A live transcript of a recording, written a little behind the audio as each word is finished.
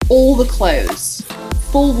all the clothes,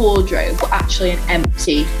 full wardrobe, but actually an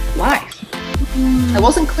empty life. I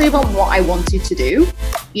wasn't clear on what I wanted to do.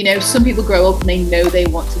 You know, some people grow up and they know they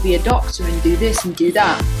want to be a doctor and do this and do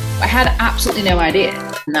that. I had absolutely no idea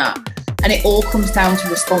on that. And it all comes down to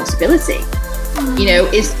responsibility. You know,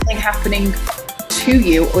 is something happening to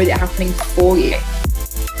you or is it happening for you?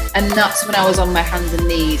 And that's when I was on my hands and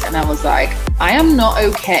knees and I was like, I am not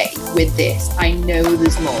okay with this. I know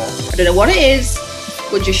there's more. I don't know what it is,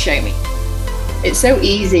 but just show me. It's so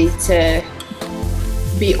easy to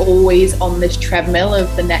be always on this treadmill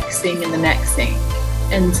of the next thing and the next thing,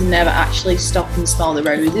 and to never actually stop and smell the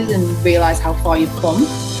roses and realize how far you've come.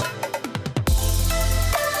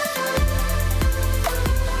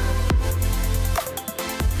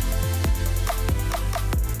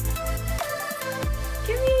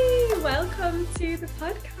 Kimmy, welcome to the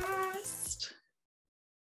podcast.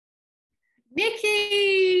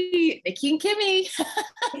 Nikki and Kimmy.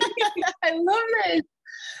 I love this.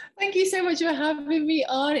 Thank you so much for having me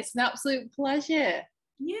on. It's an absolute pleasure.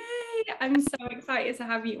 Yay! I'm so excited to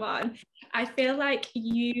have you on. I feel like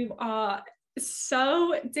you are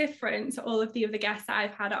so different to all of the other guests that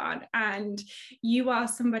I've had on, and you are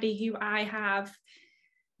somebody who I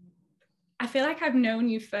feel like I've known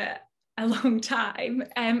you for a long time.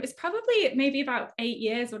 It's probably maybe about 8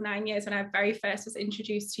 years or 9 years when I very first was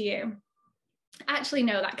introduced to you. Actually,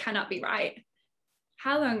 no, that cannot be right.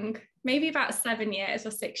 How long? Maybe about 7 years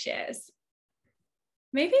or 6 years.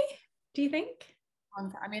 Maybe? Do you think?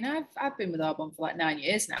 I mean, I've been with Arbonne for like 9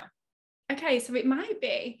 years now. Okay, so it might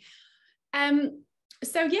be.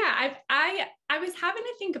 So yeah, I was having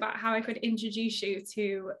to think about how I could introduce you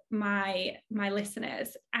to my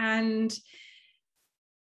listeners, and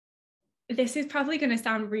this is probably going to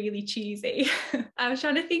sound really cheesy. I was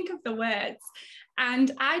trying to think of the words, and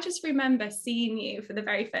I just remember seeing you for the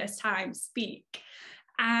very first time speak.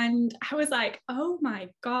 And I was like, oh my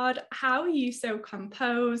God, how are you so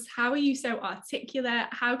composed? How are you so articulate?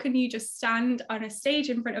 How can you just stand on a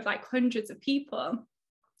stage in front of like hundreds of people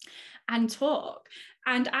and talk?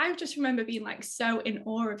 And I just remember being like so in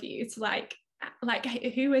awe of you, to like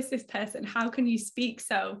who is this person? How can you speak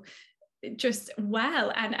so just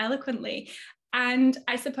well and eloquently? And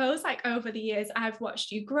I suppose like over the years, I've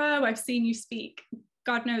watched you grow. I've seen you speak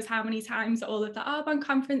God knows how many times at all of the Arbonne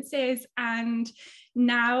conferences, and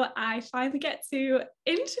now I finally get to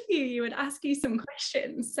interview you and ask you some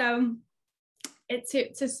questions. So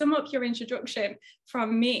to sum up your introduction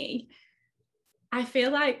from me, I feel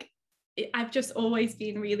like I've just always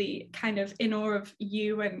been really kind of in awe of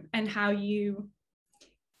you and how you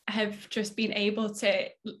have just been able to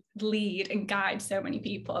lead and guide so many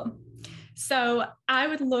people. So I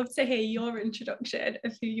would love to hear your introduction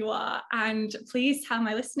of who you are, and please tell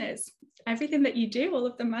my listeners everything that you do, all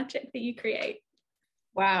of the magic that you create.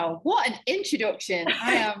 Wow, what an introduction.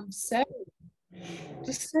 I am so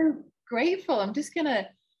grateful. I'm just gonna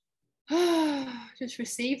just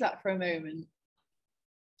receive that for a moment,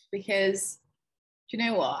 because do you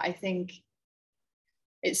know what? I think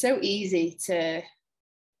it's so easy to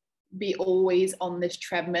be always on this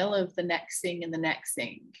treadmill of the next thing and the next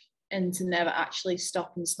thing, and to never actually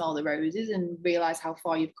stop and smell the roses and realize how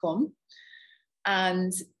far you've come.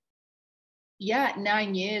 And yeah,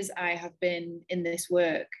 9 years I have been in this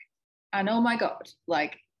work, and oh my God,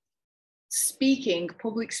 like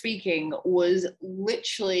public speaking was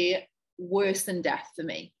literally worse than death for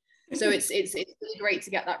me. So it's really great to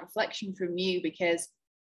get that reflection from you, because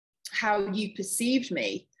how you perceived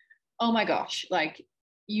me, oh my gosh, like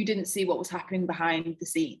you didn't see what was happening behind the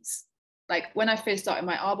scenes. Like when I first started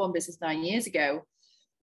my Arbonne business 9 years ago,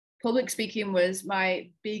 public speaking was my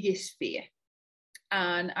biggest fear.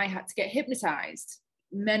 And I had to get hypnotized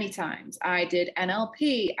many times. I did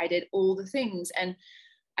NLP, I did all the things. And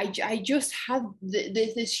I just had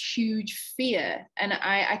this huge fear. And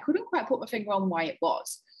I couldn't quite put my finger on why it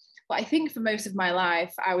was. But I think for most of my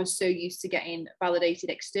life, I was so used to getting validated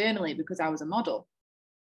externally because I was a model.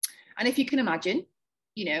 And if you can imagine,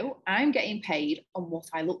 you know, I'm getting paid on what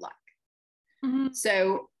I look like. Mm-hmm.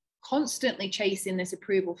 So constantly chasing this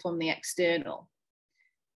approval from the external.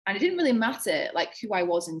 And it didn't really matter like who I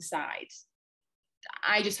was inside.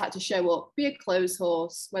 I just had to show up, be a clothes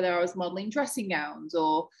horse, whether I was modeling dressing gowns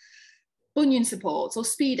or bunion supports or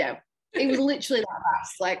Speedo. It was literally that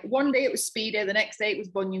fast. Like one day it was Speedo, the next day it was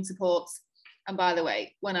bunion supports. And by the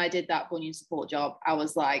way, when I did that bunion support job, I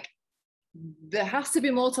was like, there has to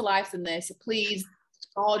be more to life than this. Please,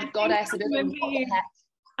 Goddess, I don't know what the heck.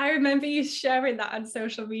 I remember you sharing that on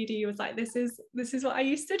social media. You was like, this is what I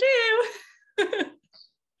used to do.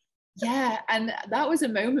 Yeah, and that was a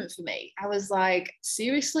moment for me. I was like,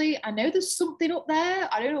 seriously, I know there's something up there.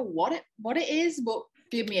 I don't know what it is, but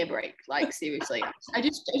give me a break. Like, seriously. I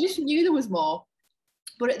just knew there was more.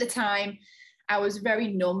 But at the time, I was very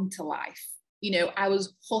numb to life. I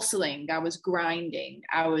was hustling, I was grinding,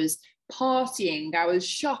 I was partying, I was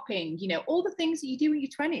shopping, all the things that you do in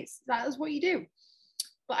your 20s. That is what you do.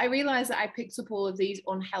 But I realized that I picked up all of these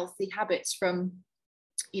unhealthy habits from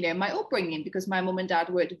my upbringing, because my mum and dad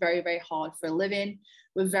worked very, very hard for a living.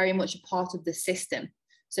 We're very much a part of the system.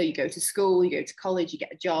 So you go to school, you go to college, you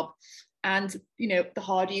get a job, and the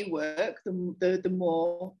harder you work, the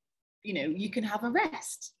more you can have a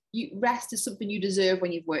rest. Rest is something you deserve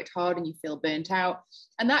when you've worked hard and you feel burnt out.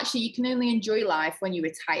 And actually, you can only enjoy life when you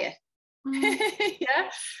retire. Yeah.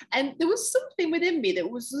 And there was something within me that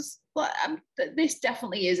was just like, this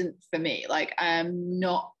definitely isn't for me. Like, I'm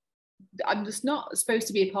just not supposed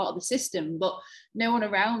to be a part of the system. But no one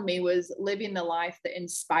around me was living the life that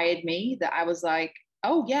inspired me, that I was like,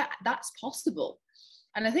 oh yeah, that's possible.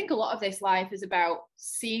 And I think a lot of this life is about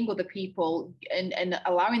seeing other people and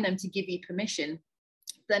allowing them to give you permission,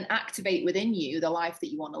 then activate within you the life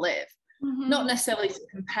that you want to live. Mm-hmm. Not necessarily to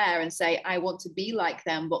compare and say, I want to be like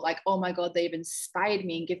them, but like, oh my God, they've inspired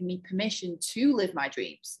me and given me permission to live my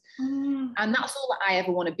dreams. Mm. And that's all that I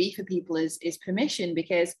ever want to be for people is permission,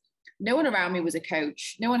 because no one around me was a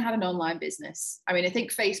coach. No one had an online business. I mean, I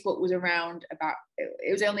think Facebook was around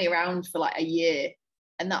it was only around for like a year.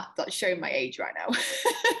 And that's showing my age right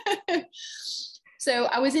now. So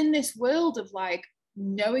I was in this world of like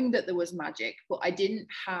knowing that there was magic, but I didn't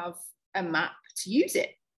have a map to use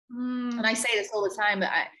it. Mm. And I say this all the time,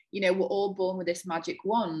 that we're all born with this magic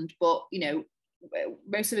wand, but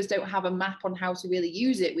most of us don't have a map on how to really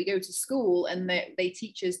use it. We go to school and they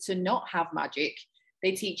teach us to not have magic.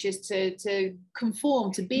 They teach us to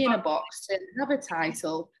conform, to be in a box, to have a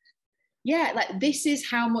title. Yeah, like this is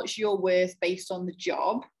how much you're worth based on the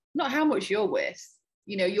job, not how much you're worth.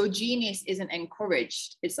 Your genius isn't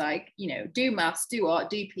encouraged. It's like, do maths, do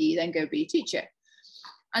art, do PE, then go be a teacher.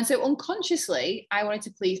 And so unconsciously, I wanted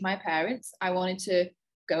to please my parents. I wanted to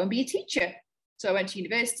go and be a teacher. So I went to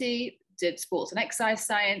university, did sports and exercise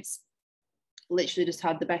science, literally just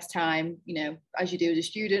had the best time, as you do as a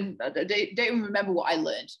student. I don't even remember what I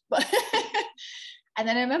learned. But and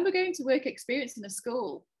then I remember going to work experience in a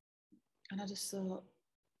school. And I just thought,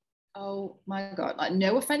 oh my God, like,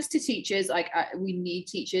 no offense to teachers, like we need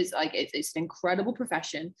teachers, like it's an incredible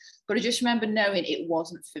profession. But I just remember knowing it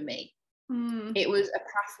wasn't for me. Mm. It was a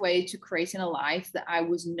pathway to creating a life that I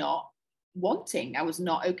was not wanting. I was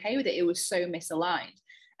not okay with it. It was so misaligned.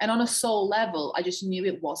 And on a soul level, I just knew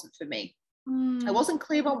it wasn't for me. Mm. I wasn't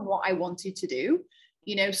clear on what I wanted to do.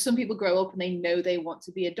 Some people grow up and they know they want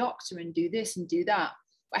to be a doctor and do this and do that.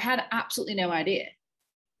 But I had absolutely no idea.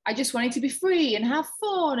 I just wanted to be free and have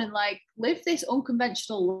fun and like live this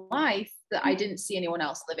unconventional life that I didn't see anyone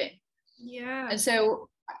else living. Yeah. And so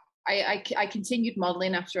I continued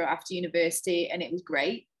modeling after university, and it was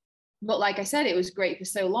great. But like I said, it was great for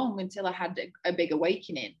so long until I had a big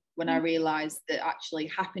awakening when I realized that actually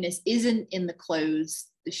happiness isn't in the clothes,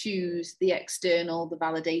 the shoes, the external, the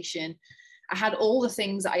validation. I had all the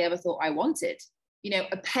things that I ever thought I wanted.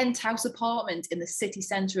 A penthouse apartment in the city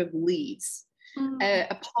centre of Leeds.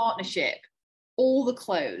 A partnership, all the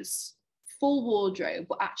clothes, full wardrobe,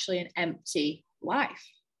 but actually an empty life.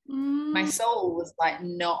 My soul was like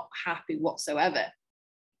not happy whatsoever.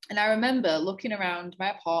 And I remember looking around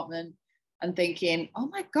my apartment and thinking, oh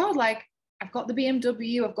my God, like I've got the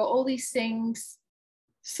BMW, I've got all these things,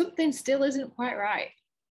 something still isn't quite right.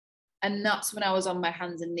 And that's when I was on my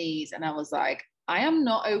hands and knees and I was like, I am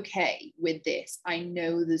not okay with this. I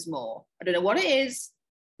know there's more. I don't know what it is,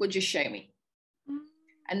 but just show me.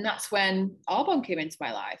 And that's when Arbonne came into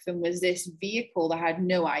my life and was this vehicle that I had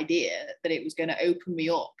no idea that it was going to open me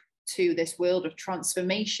up to this world of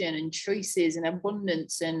transformation and choices and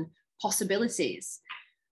abundance and possibilities.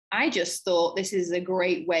 I just thought this is a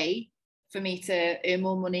great way for me to earn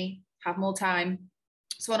more money, have more time.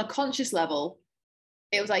 So on a conscious level,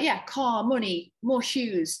 it was like, yeah, car, money, more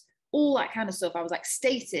shoes, all that kind of stuff. I was like,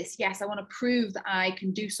 status. Yes, I want to prove that I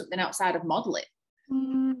can do something outside of modeling.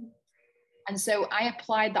 Mm. And so I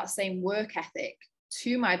applied that same work ethic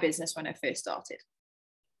to my business when I first started.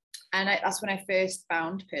 And that's when I first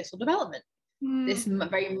found personal development. This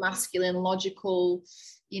very masculine, logical,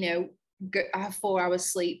 have 4 hours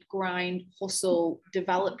sleep, grind, hustle,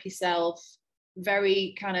 develop yourself,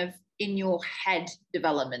 very kind of in your head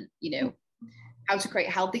development, how to create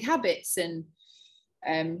healthy habits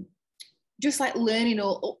and just like learning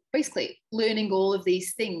all of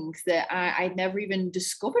these things that I'd never even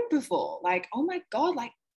discovered before. Like, oh my God,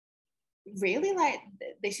 like really, like,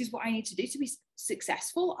 this is what I need to do to be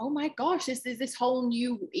successful? Oh my gosh, there's this whole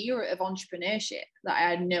new era of entrepreneurship that I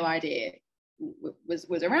had no idea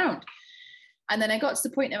was around. And then I got to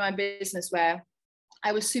the point in my business where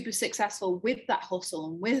I was super successful with that hustle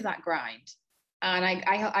and with that grind. And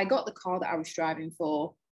I got the car that I was striving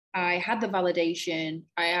for. I had the validation.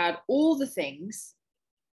 I had all the things.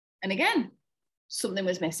 And again, something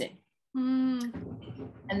was missing.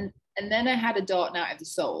 And then I had a dark night of the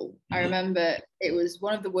soul. I remember it was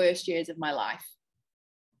one of the worst years of my life.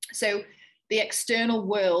 So the external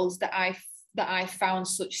worlds that I found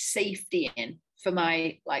such safety in for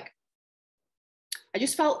my, like, I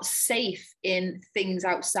just felt safe in things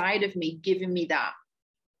outside of me giving me that.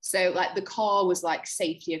 So like the car was like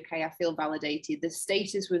safety. Okay, I feel validated. The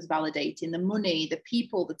status was validating, the money, the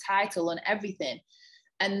people, the title, and everything.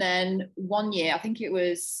 And then one year, I think it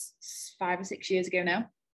was 5 or 6 years ago now,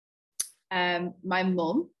 my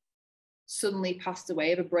mum suddenly passed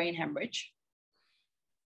away of a brain hemorrhage.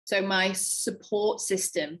 So my support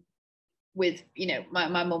system with, you know,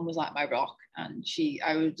 my mum was like my rock. And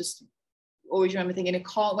I would just always remember thinking, I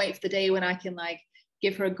can't wait for the day when I can, like,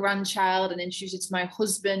 give her a grandchild and introduce her to my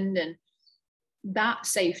husband. And that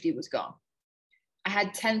safety was gone. I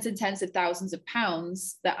had tens and tens of thousands of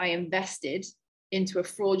pounds that I invested into a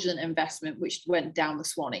fraudulent investment, which went down the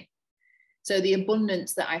Swanee. So the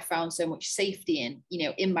abundance that I found so much safety in, you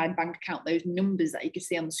know, in my bank account, those numbers that you could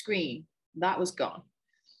see on the screen, that was gone.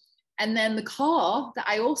 And then the car that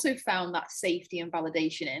I also found that safety and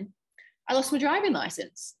validation in, I lost my driving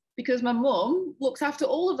license because my mum looked after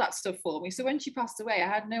all of that stuff for me. So when she passed away, I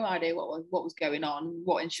had no idea what was going on,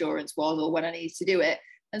 what insurance was, or when I needed to do it.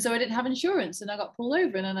 And so I didn't have insurance, and I got pulled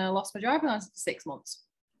over, and then I lost my driving license for 6 months.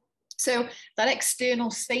 So that external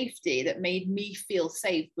safety that made me feel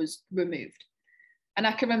safe was removed. And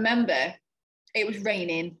I can remember it was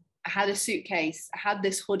raining. I had a suitcase, I had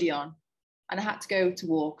this hoodie on, and I had to go to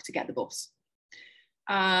walk to get the bus.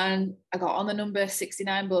 And I got on the number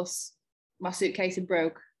 69 bus. My suitcase had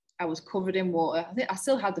broke. I was covered in water. I think I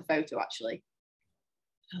still had the photo, actually.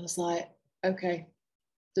 I was like, okay,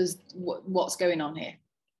 what's going on here?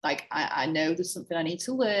 Like, I know there's something I need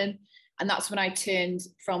to learn. And that's when I turned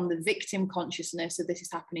from the victim consciousness of this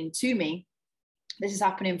is happening to me, this is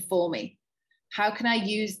happening for me. How can I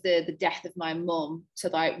use the death of my mum to,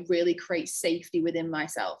 like, really create safety within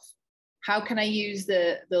myself? How can I use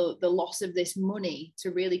the loss of this money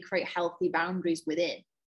to really create healthy boundaries within?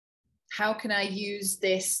 How can I use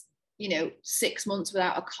this, 6 months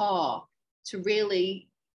without a car to really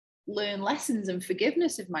learn lessons and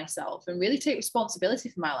forgiveness of myself and really take responsibility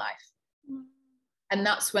for my life? And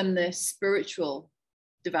that's when the spiritual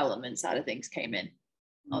development side of things came in.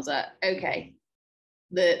 I was like, okay,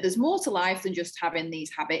 there's more to life than just having these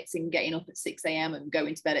habits and getting up at 6 a.m. and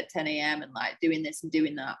going to bed at 10 a.m. and, like, doing this and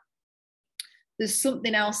doing that. There's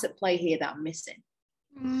something else at play here that I'm missing.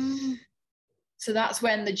 So that's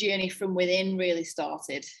when the journey from within really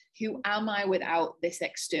started. Who am I without this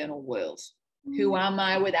external world? Who am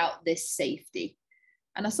I without this safety?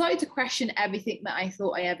 And I started to question everything that I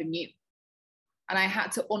thought I ever knew. And I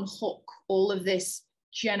had to unhook all of this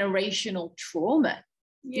generational trauma.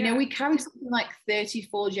 Yeah. We carry something like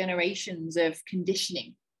 34 generations of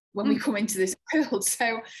conditioning when we come into this world.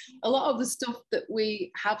 So a lot of the stuff that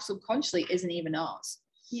we have subconsciously isn't even ours.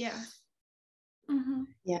 Yeah.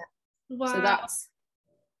 Yeah. Wow. So that's.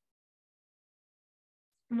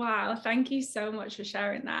 Wow. Thank you so much for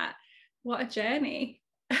sharing that. What a journey.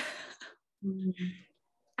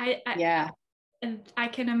 I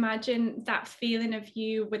can imagine that feeling of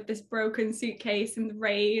you with this broken suitcase in the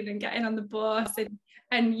rain and getting on the bus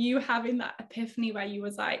and you having that epiphany where you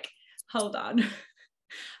was like, hold on,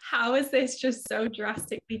 how has this just so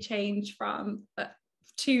drastically changed from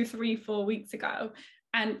 2, 3, 4 weeks ago,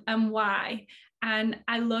 and why? And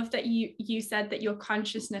I love that you said that your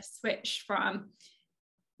consciousness switched from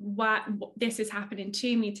what this is happening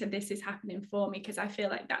to me to this is happening for me, because I feel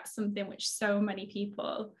like that's something which so many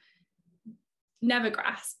people never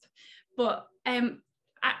grasp. But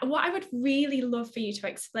what I would really love for you to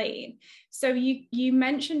explain, so you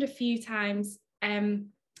mentioned a few times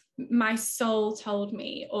my soul told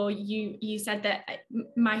me, or you said that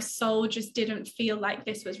my soul just didn't feel like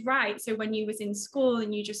this was right. So when you was in school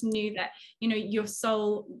and you just knew that your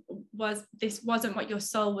soul this wasn't what your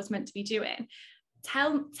soul was meant to be doing.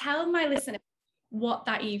 Tell my listeners what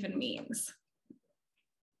that even means.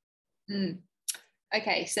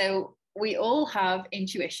 Okay, so we all have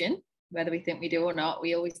intuition, whether we think we do or not.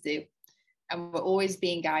 We always do, and we're always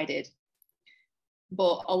being guided.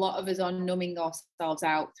 But a lot of us are numbing ourselves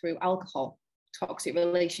out through alcohol, toxic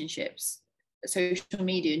relationships, social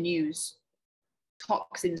media news,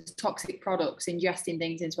 toxins, toxic products, ingesting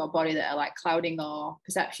things into our body that are like clouding our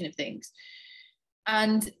perception of things.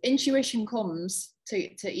 And intuition comes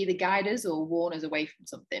to either guide us or warn us away from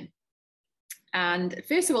something. And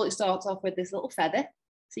first of all, it starts off with this little feather.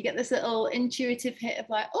 So you get this little intuitive hit of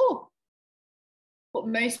like, oh, but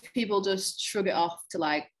most people just shrug it off to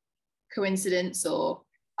like coincidence or,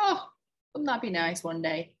 oh, wouldn't that be nice one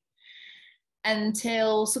day?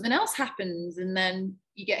 Until something else happens and then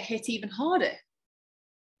you get hit even harder.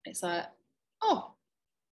 It's like, oh,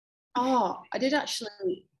 I did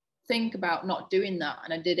actually think about not doing that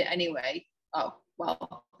and I did it anyway. Oh,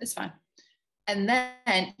 well, it's fine. And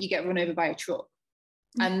then you get run over by a truck.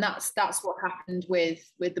 And that's what happened with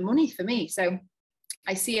the money for me. So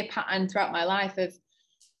I see a pattern throughout my life of,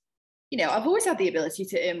 you know, I've always had the ability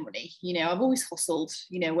to earn money. You know, I've always hustled,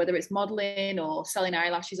 you know, whether it's modeling or selling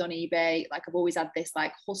eyelashes on eBay, like I've always had this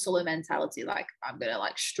like hustler mentality, like I'm going to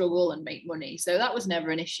like struggle and make money. So that was never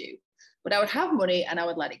an issue, but I would have money and I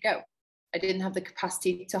would let it go. I didn't have the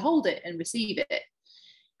capacity to hold it and receive it.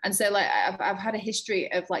 And so like I've had a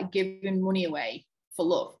history of like giving money away for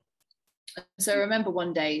love. So I remember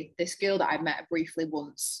one day, this girl that I met briefly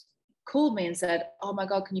once called me and said, oh my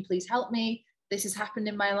God, can you please help me? This has happened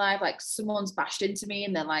in my life. Like someone's bashed into me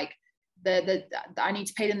and they're like, I need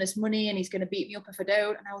to pay them this money and he's going to beat me up if I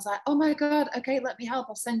don't. And I was like, oh my God, okay, let me help.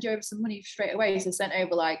 I'll send you over some money straight away. So I sent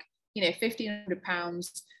over like, you know,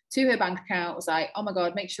 £1,500 to her bank account. I was like, oh my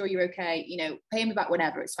God, make sure you're okay. You know, pay me back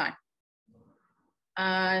whenever, it's fine.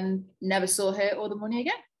 And never saw her or the money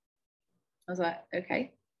again. I was like,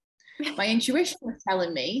 okay. My intuition was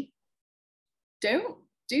telling me, don't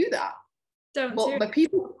do that. My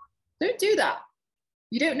people, don't do that.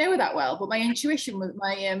 You don't know her that well. But my intuition was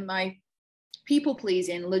my people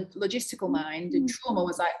pleasing, logistical mind and trauma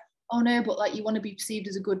was like, oh no, but like you want to be perceived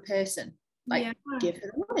as a good person. Like give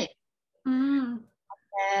her the money.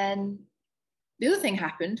 And the other thing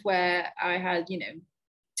happened where I had, you know,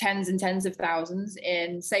 tens and tens of thousands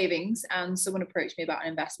in savings and someone approached me about an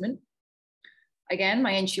investment. Again,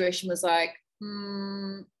 my intuition was like,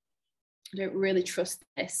 I don't really trust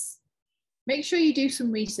this. Make sure you do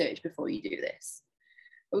some research before you do this.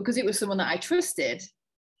 But because it was someone that I trusted,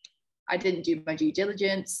 I didn't do my due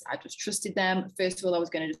diligence. I just trusted them. First of all, I was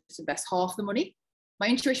going to just invest half the money. My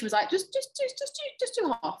intuition was like, just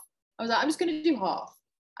do half. I was like, I'm just going to do half.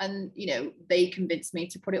 And, you know, they convinced me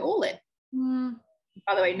to put it all in.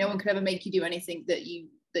 By the way, no one could ever make you do anything that you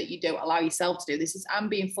don't allow yourself to do. This is, I'm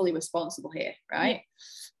being fully responsible here, right?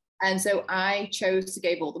 And so I chose to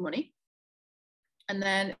give all the money. And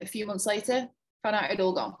then a few months later, found out it had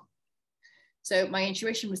all gone. So my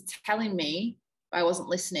intuition was telling me I wasn't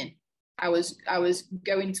listening. I was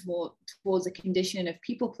going towards a condition of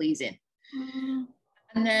people pleasing.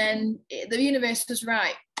 And then the universe was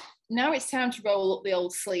right. Now it's time to roll up the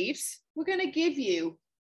old sleeves. We're going to give you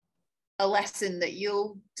a lesson that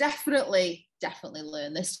you'll definitely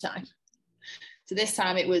learn this time. So this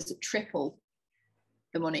time it was triple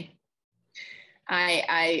the money.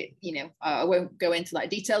 I you know, I won't go into like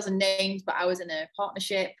details and names, but I was in a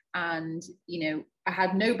partnership and, you know, I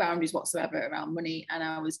had no boundaries whatsoever around money and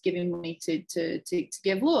I was giving money to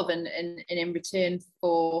give love and in return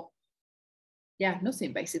for,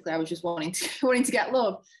 nothing basically. I was just wanting to get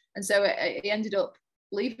love. And so it ended up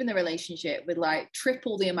leaving the relationship with like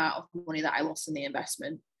triple the amount of money that I lost in the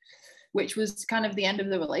investment, which was kind of the end of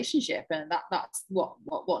the relationship. And that's what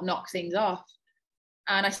knocked things off.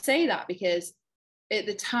 And I say that because at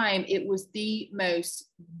the time it was the most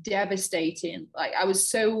devastating. Like I was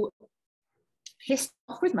so pissed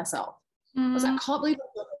off with myself. I was like, I can't believe I'm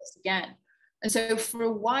doing this again. And so for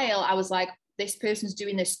a while I was like, this person's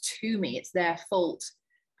doing this to me, it's their fault.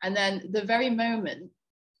 And then the very moment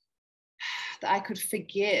that I could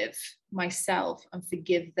forgive myself and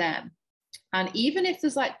forgive them, and even if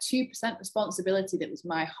there's like 2% responsibility that was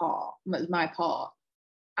my part,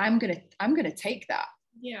 I'm gonna take that.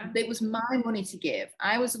 Yeah, it was my money to give.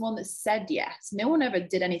 I was the one that said yes. No one ever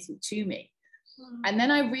did anything to me. And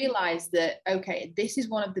then I realized that, okay, this is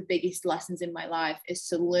one of the biggest lessons in my life, is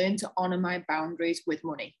to learn to honor my boundaries with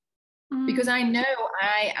money. Because I know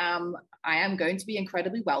I am going to be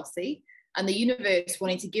incredibly wealthy, and the universe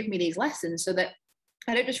wanted to give me these lessons so that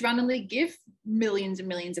I don't just randomly give millions and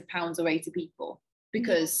millions of pounds away to people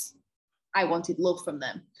because I wanted love from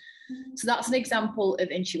them. So that's an example of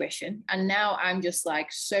intuition. And now I'm just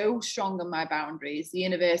like so strong on my boundaries. The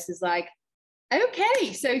universe is like,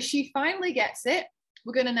 okay, so she finally gets it.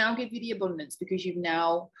 We're going to now give you the abundance because you've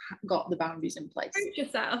now got the boundaries in place. Prove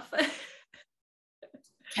yourself.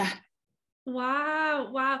 Yeah.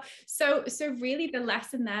 Wow. So really the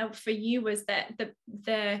lesson there for you was that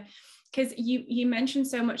the because you mentioned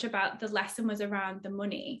so much about the lesson was around the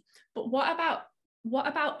money, but what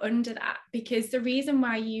about under that? Because the reason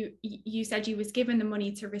why you said you was given the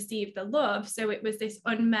money to receive the love, so it was this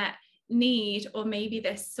unmet need, or maybe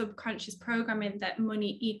this subconscious programming that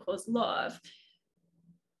money equals love.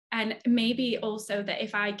 And maybe also that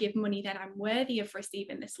if I give money, then I'm worthy of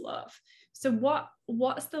receiving this love. So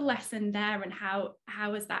what's the lesson there, and how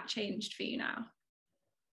has that changed for you now?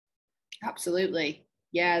 Absolutely.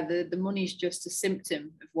 Yeah, the money's just a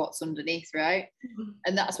symptom of what's underneath, right? Mm-hmm.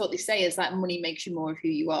 And that's what they say, is that money makes you more of who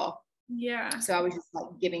you are. Yeah. So I was just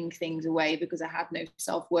like giving things away because I had no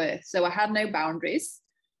self-worth. So I had no boundaries,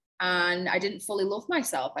 and I didn't fully love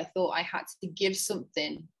myself. I thought I had to give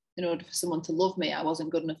something in order for someone to love me. I wasn't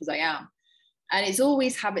good enough as I am. And it's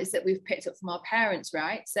always habits that we've picked up from our parents,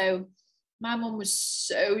 right? So my mum was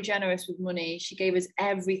so generous with money. She gave us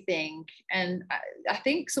everything. And I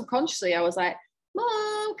think subconsciously I was like,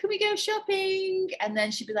 Mom, can we go shopping? And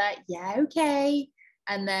then she'd be like, yeah, okay.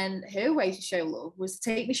 And then her way to show love was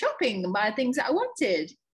to take me shopping and buy things that I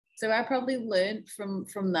wanted. So I probably learned from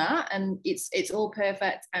that, and it's all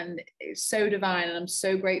perfect, and it's so divine. And I'm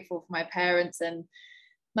so grateful for my parents. And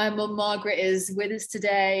my mum Margaret is with us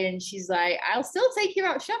today, and she's like, I'll still take you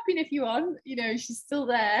out shopping if you want. You know, she's still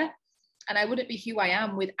there. And I wouldn't be who I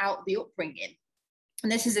am without the upbringing.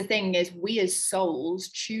 And this is the thing, is we as souls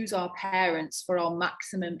choose our parents for our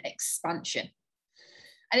maximum expansion.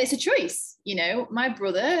 And it's a choice. You know, my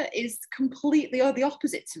brother is completely the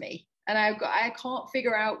opposite to me. And I can't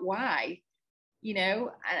figure out why, you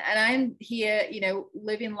know, and I'm here, you know,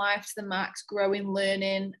 living life to the max, growing,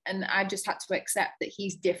 learning. And I just had to accept that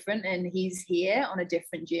he's different, and he's here on a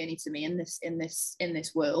different journey to me in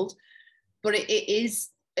this world. But it is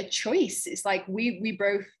a choice. It's like we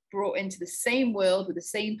both brought into the same world with the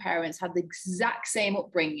same parents, had the exact same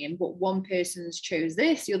upbringing, but one person's chose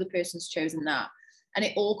this, the other person's chosen that. And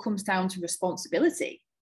it all comes down to responsibility.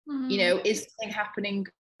 Mm-hmm. You know, is something happening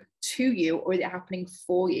to you, or is it happening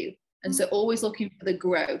for you? And so always looking for the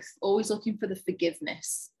growth, always looking for the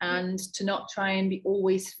forgiveness, and to not try and be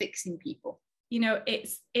always fixing people. You know,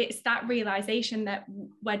 it's that realization that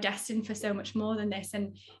we're destined for so much more than this,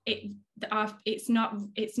 and it's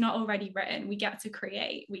not already written. We get to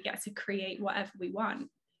create whatever we want.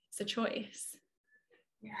 It's a choice.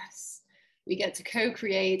 Yes, we get to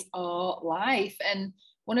co-create our life. And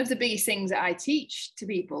one of the biggest things that I teach to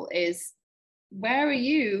people is, where are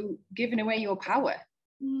you giving away your power?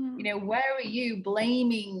 You know, where are you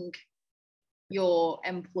blaming your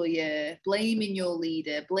employer, blaming your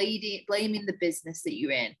leader, blaming the business that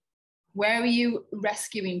you're in? Where are you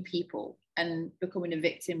rescuing people and becoming a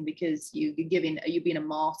victim because you're being a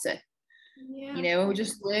martyr? Yeah. You know, we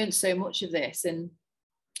just learned so much of this. And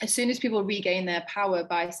as soon as people regain their power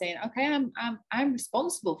by saying, okay, I'm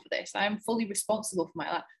responsible for this, I'm fully responsible for my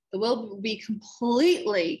life, the world will be a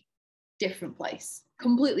completely different place,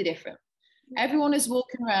 completely different. Everyone is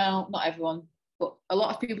walking around, not everyone, but a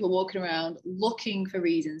lot of people are walking around looking for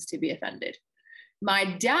reasons to be offended. My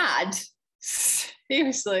dad,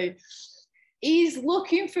 seriously, he's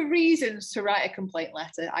looking for reasons to write a complaint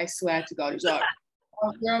letter. I swear to God, he's like,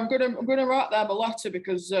 oh, yeah, I'm gonna write them a letter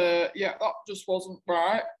because that just wasn't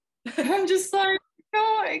right. I'm just like,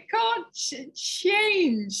 no, it can't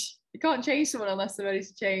change. You can't change someone unless they're ready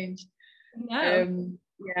to change. No.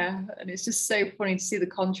 Yeah, and it's just so funny to see the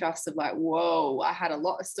contrast of like, whoa, I had a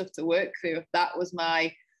lot of stuff to work through if that was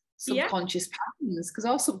my subconscious patterns, because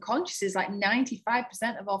our subconscious is like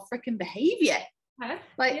 95% of our freaking behavior.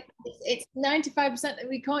 Like it's 95% that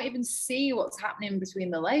we can't even see what's happening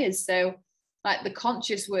between the layers. So like the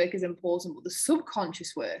conscious work is important, but the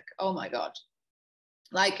subconscious work, oh my God,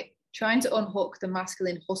 like trying to unhook the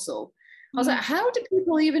masculine hustle. I was like, how do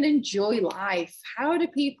people even enjoy life? How do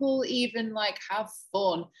people even like have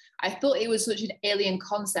fun? I thought it was such an alien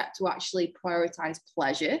concept to actually prioritize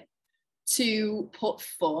pleasure, to put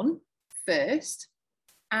fun first,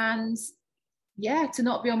 and to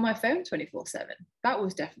not be on my phone 24/7. That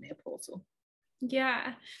was definitely a portal.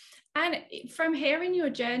 Yeah. And from hearing your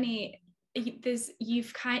journey,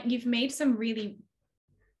 you've made some really,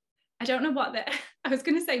 I don't know what I was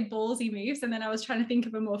going to say ballsy moves, and then I was trying to think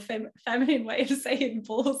of a more feminine way of saying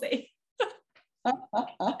ballsy.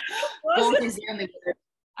 Ballsy is the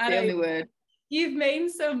only word. You've made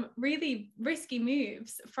some really risky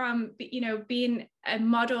moves, from, you know, being a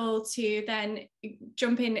model to then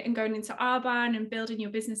jumping and going into Arbonne and building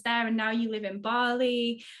your business there. And now you live in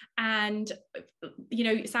Bali. And, you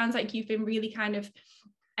know, it sounds like you've been really kind of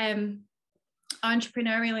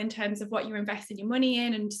entrepreneurial in terms of what you're investing your money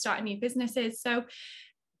in and starting new businesses. So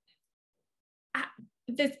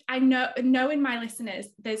I know in my listeners,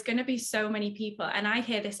 there's going to be so many people, and I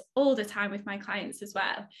hear this all the time with my clients as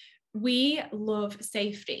well. We love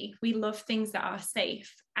safety. We love things that are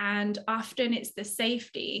safe. And often it's the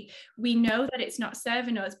safety. We know that it's not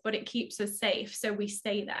serving us, but it keeps us safe. So we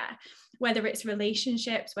stay there, whether it's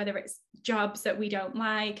relationships, whether it's jobs that we don't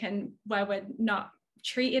like and where we're not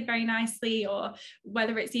treated very nicely, or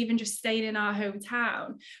whether it's even just staying in our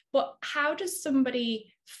hometown. But how does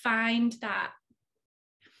somebody find that?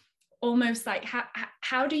 Almost like,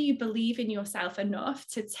 how do you believe in yourself enough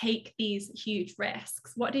to take these huge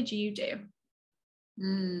risks? What did you do?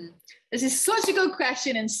 This is such a good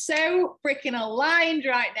question and so freaking aligned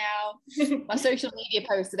right now. My social media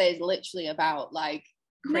post today is literally about like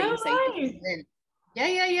creating safety.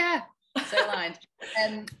 Yeah. So aligned.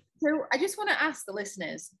 So I just want to ask the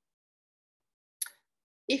listeners,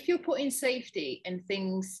 if you're putting safety in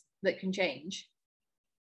things that can change,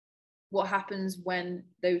 what happens when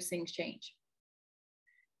those things change?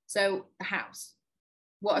 So a house,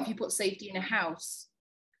 what if you put safety in a house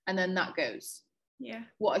and then that goes? Yeah.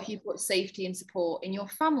 What if you put safety and support in your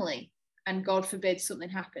family and God forbid something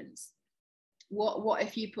happens? What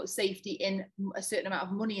if you put safety in a certain amount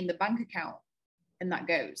of money in the bank account and that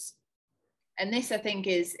goes? And this, I think,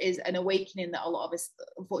 is an awakening that a lot of us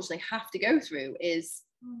unfortunately have to go through is,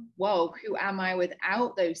 whoa, who am I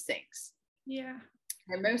without those things? Yeah.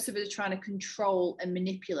 And most of us are trying to control and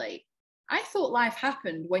manipulate. I thought life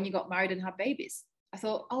happened when you got married and had babies. I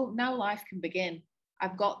thought, oh, now life can begin.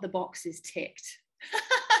 I've got the boxes ticked.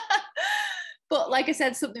 But like I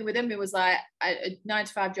said, something within me was like, a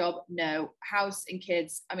 9-to-5 job, no. House and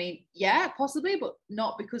kids, I mean, yeah, possibly, but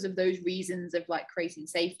not because of those reasons of like creating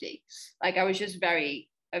safety. Like I was just very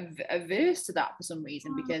averse to that for some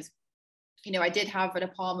reason, because, you know, I did have an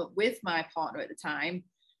apartment with my partner at the time,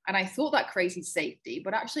 and I thought that created safety,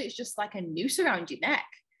 but actually it's just like a noose around your neck.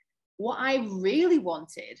 What I really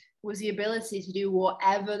wanted was the ability to do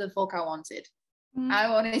whatever the fuck I wanted. I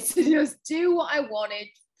wanted to just do what I wanted,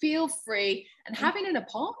 feel free. And having an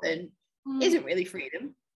apartment isn't really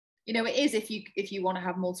freedom. You know, it is if you want to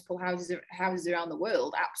have multiple houses around the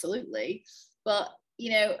world, absolutely. But,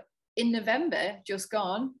 you know, in November, just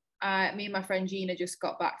gone, me and my friend Gina just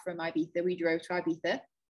got back from Ibiza. We drove to Ibiza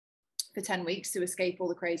for 10 weeks to escape all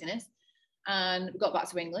the craziness, and got back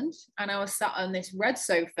to England, and I was sat on this red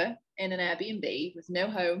sofa in an Airbnb with no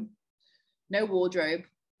home, no wardrobe,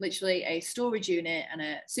 literally a storage unit and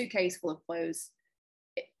a suitcase full of clothes.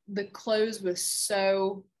 The clothes were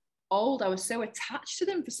so old. I was so attached to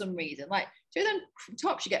them for some reason. Like, do you know them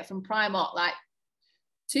tops you get from Primark, like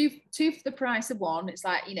two for the price of one? It's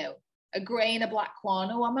like, you know, a grey and a black one.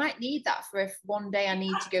 Oh, I might need that for if one day I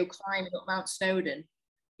need to go climbing up Mount Snowdon.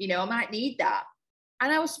 You know, I might need that.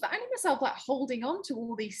 And I was finding myself like holding on to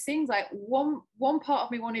all these things. Like one part of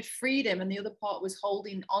me wanted freedom, and the other part was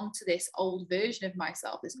holding on to this old version of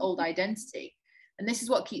myself, this old identity. And this is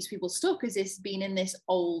what keeps people stuck, is this being in this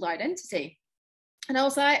old identity. And I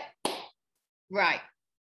was like, right,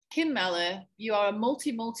 Kim Mellor, you are a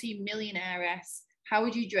multi-millionaire-ess. How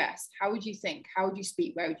would you dress? How would you think? How would you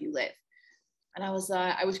speak? Where would you live? And I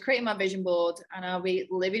was creating my vision board, and I'll be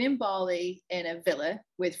living in Bali in a villa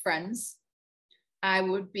with friends. I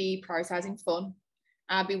would be prioritizing fun.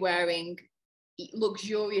 I'd be wearing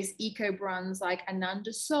luxurious eco brands like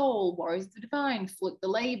Ananda Soul, Warriors of the Divine, Flick the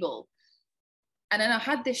Label. And then I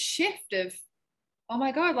had this shift of, oh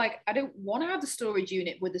my God, like I don't want to have the storage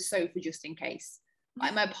unit with the sofa just in case.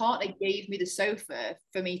 Like my partner gave me the sofa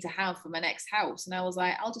for me to have for my next house. And I was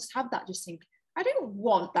like, I'll just have that just in case. I don't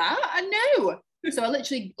want that. I know. So I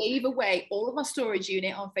literally gave away all of my storage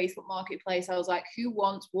unit on Facebook Marketplace. I was like, who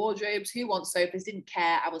wants wardrobes? Who wants sofas? Didn't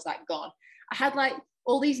care. I was like, gone. I had like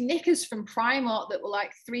all these knickers from Primark that were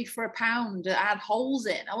like $3 for £1 that had holes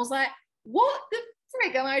in. I was like, what the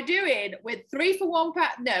frick am I doing with 3 for £1?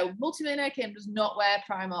 No, multimillionaire Kim does not wear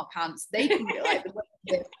Primark pants. They can be like,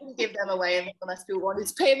 they couldn't give them away unless people wanted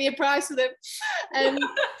to pay me a price for them. And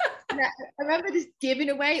I remember just giving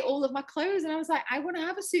away all of my clothes, and I was like, I want to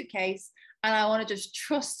have a suitcase, and I want to just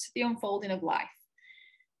trust the unfolding of life.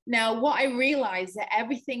 Now, what I realized that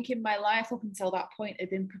everything in my life up until that point had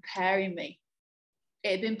been preparing me.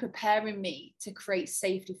 It had been preparing me to create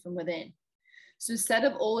safety from within. So instead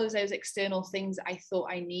of all of those external things I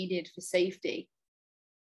thought I needed for safety,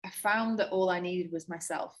 I found that all I needed was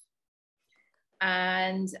myself.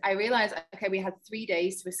 And I realized, okay, we had 3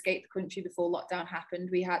 days to escape the country before lockdown happened.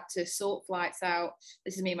 We had to sort flights out.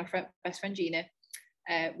 This is me and my best friend Gina.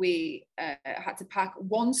 we had to pack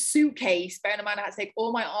one suitcase. Bearing in mind, I had to take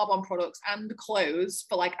all my Arbonne products and clothes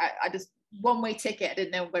for like, I just one-way ticket. I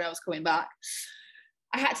didn't know when I was coming back.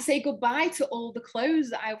 I had to say goodbye to all the clothes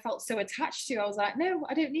that I felt so attached to. I was like, no,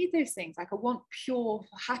 I don't need those things. Like, I want pure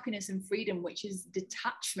happiness and freedom, which is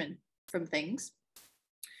detachment from things.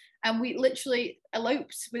 And we literally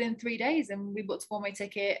eloped within 3 days, and we booked a one-way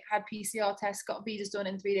ticket, had PCR tests, got visas done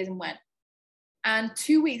in 3 days and went. And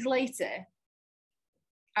 2 weeks later,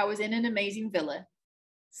 I was in an amazing villa,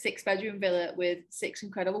 6-bedroom villa with 6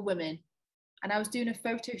 incredible women. And I was doing a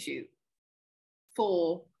photo shoot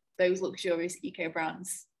for those luxurious eco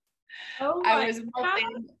brands. I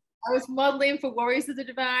was modeling for Warriors of the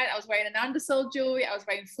Divine. I was wearing an Andesol jewelry. I was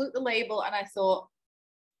wearing Flute the Label. And I thought,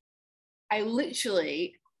 I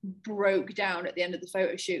literally broke down at the end of the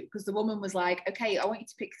photo shoot, because the woman was like, okay, I want you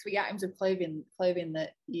to pick 3 items of clothing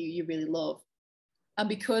that you really love. And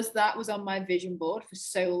because that was on my vision board for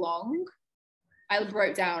so long, I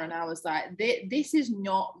broke down and I was like, this is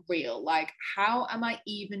not real. Like, how am I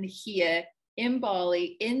even here in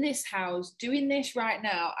Bali, in this house, doing this right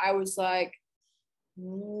now? I was like,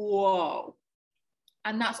 whoa.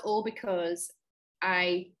 And that's all because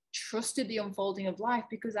I trusted the unfolding of life,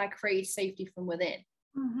 because I created safety from within.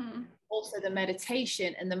 Mm-hmm. Also the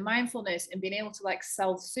meditation and the mindfulness and being able to like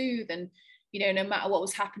self-soothe, and, you know, no matter what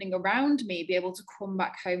was happening around me, be able to come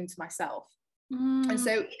back home to myself. And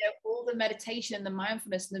so, you know, all the meditation and the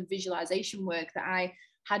mindfulness and the visualization work that I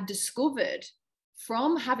had discovered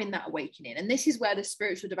from having that awakening. And this is where the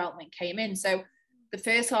spiritual development came in. So the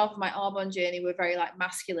first half of my Arbonne journey were very like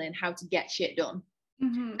masculine, how to get shit done.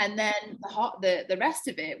 Mm-hmm. And then the rest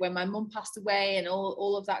of it, when my mum passed away and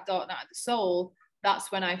all of that dark night of the soul,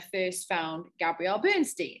 that's when I first found Gabrielle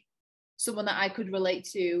Bernstein, someone that I could relate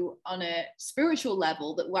to on a spiritual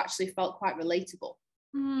level that actually felt quite relatable.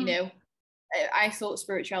 You know, I thought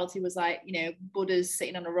spirituality was like, you know, Buddha's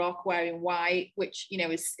sitting on a rock wearing white, which, you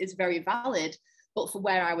know, is very valid. But for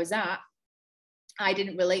where I was at, I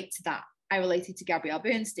didn't relate to that. I related to Gabrielle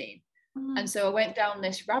Bernstein. And so I went down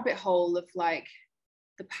this rabbit hole of like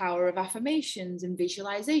the power of affirmations and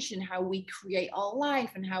visualization, how we create our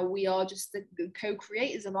life and how we are just the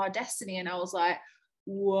co-creators of our destiny. And I was like,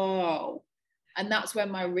 whoa. And that's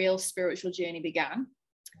when my real spiritual journey began.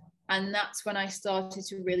 And that's when I started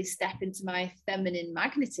to really step into my feminine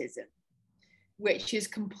magnetism, which is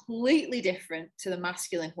completely different to the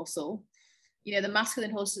masculine hustle. You know, the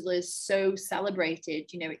masculine hustle is so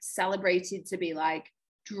celebrated, you know, it's celebrated to be like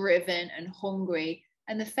driven and hungry.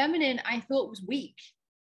 And the feminine, I thought, was weak.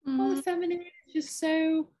 Oh, the feminine is just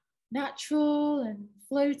so natural and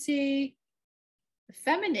floaty. The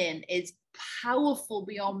feminine is powerful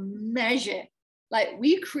beyond measure. Like,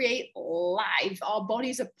 we create life. Our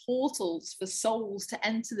bodies are portals for souls to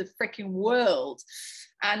enter the freaking world.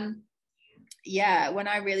 And yeah, when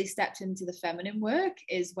I really stepped into the feminine work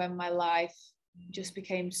is when my life just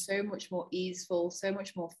became so much more easeful, so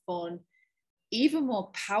much more fun, even more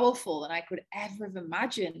powerful than I could ever have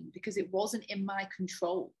imagined, because it wasn't in my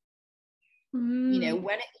control. You know,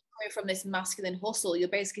 when it's coming from this masculine hustle, you're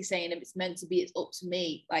basically saying, if it's meant to be, it's up to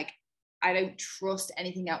me. Like, I don't trust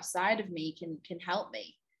anything outside of me can help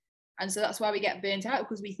me. And so that's why we get burnt out,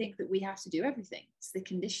 because we think that we have to do everything. It's the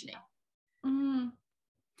conditioning.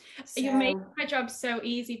 So, you make my job so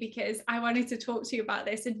easy, because I wanted to talk to you about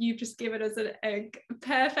this, and you've just given us a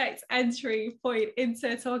perfect entry point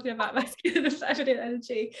into talking about masculine and feminine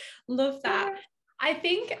energy. Love that. I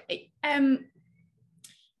think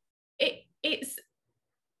it's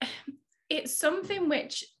something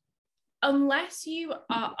which, unless you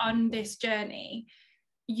are on this journey,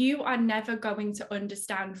 you are never going to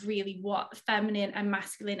understand really what feminine and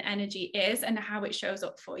masculine energy is and how it shows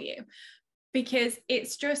up for you. Because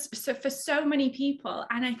it's just, so for so many people,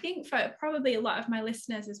 and I think for probably a lot of my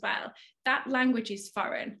listeners as well, that language is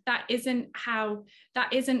foreign. The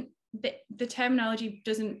terminology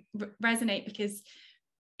doesn't resonate, because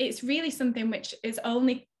it's really something which is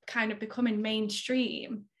only kind of becoming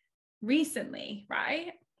mainstream recently,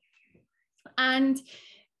 right? And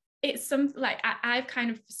it's something like I've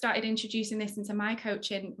kind of started introducing this into my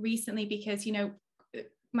coaching recently, because, you know,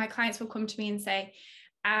 my clients will come to me and say,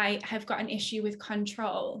 I have got an issue with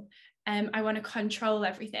control. I want to control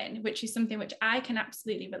everything, which is something which I can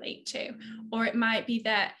absolutely relate to. Or it might be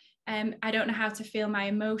that I don't know how to feel my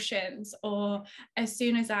emotions, or as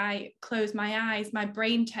soon as I close my eyes, my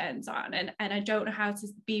brain turns on, and I don't know how to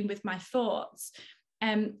be with my thoughts.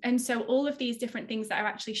 And so all of these different things that are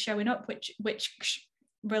actually showing up, which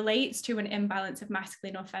relates to an imbalance of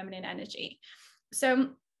masculine or feminine energy.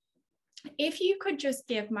 So if you could just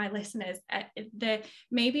give my listeners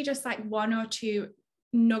maybe just like 1 or 2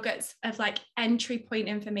 nuggets of like entry point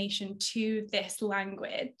information to this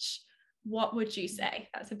language, what would you say?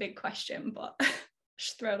 That's a big question, but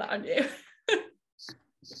just throw that on you.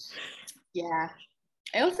 Yeah.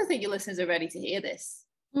 I also think your listeners are ready to hear this.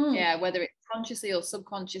 Yeah, whether it's consciously or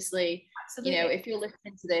subconsciously. Absolutely. You know, if you're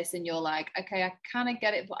listening to this and you're like, okay, I kind of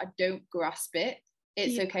get it, but I don't grasp it,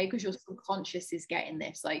 it's okay, because your subconscious is getting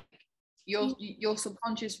this. Like your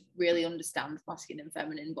subconscious really understands masculine and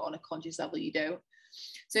feminine, but on a conscious level you don't.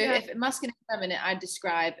 So if masculine and feminine I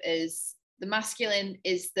describe as, the masculine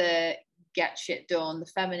is the get shit done, the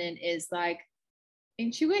feminine is like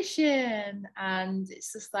intuition, and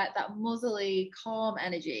it's just like that motherly calm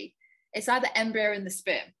energy. It's like the embryo and the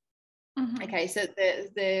sperm. Okay, so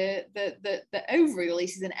the ovary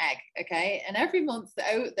releases an egg, okay, and every month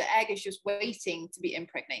the egg is just waiting to be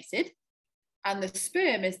impregnated, and the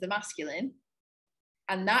sperm is the masculine,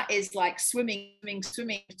 and that is like swimming to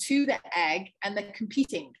the egg, and they're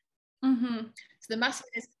competing. So the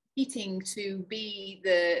masculine is competing to be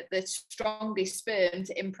the strongest sperm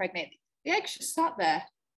to impregnate. The egg's just sat there,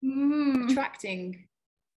 attracting,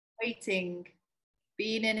 waiting,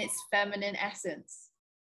 being in its feminine essence.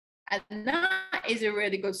 And that is a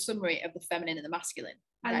really good summary of the feminine and the masculine.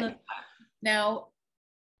 Right? I love that. Now,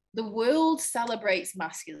 the world celebrates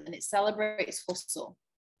masculine, it celebrates hustle.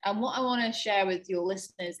 And what I want to share with your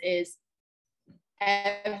listeners is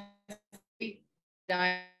every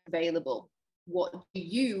time available. What do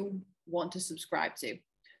you want to subscribe to?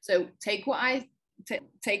 So take what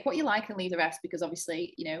you like and leave the rest, because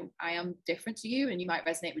obviously, you know, I am different to you and you might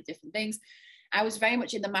resonate with different things. I was very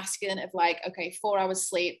much in the masculine of like, okay, 4 hours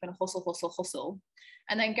sleep and hustle.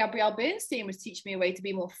 And then Gabrielle Bernstein was teaching me a way to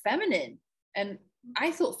be more feminine. And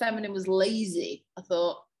I thought feminine was lazy. I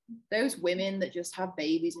thought those women that just have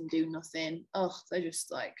babies and do nothing, they're just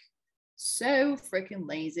like so freaking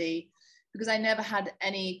lazy, because I never had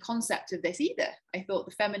any concept of this either. I thought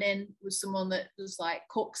the feminine was someone that just like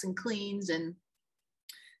cooks and cleans and,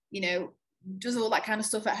 you know, does all that kind of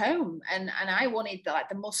stuff at home, and I wanted I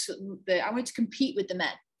wanted to compete with the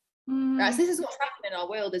men. Right? So this is what's happening in our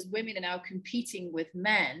world, as women are now competing with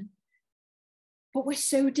men, but we're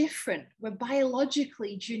so different. We're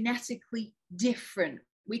biologically, genetically different.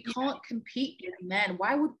 We can't compete with men.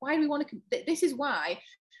 Why do we want to? This is why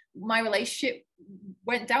my relationship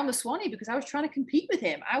went down the Swanee, because I was trying to compete with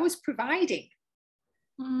him. I was providing,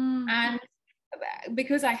 and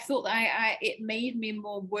because I thought that it made me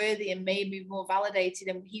more worthy and made me more validated,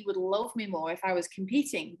 and he would love me more if I was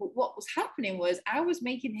competing. But what was happening was I was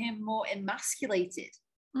making him more emasculated.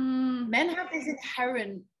 Men have this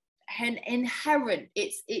inherent,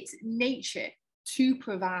 it's nature to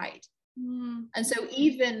provide. And so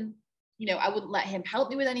even, you know, I wouldn't let him help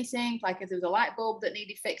me with anything. Like if there was a light bulb that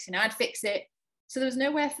needed fixing, I'd fix it. So there was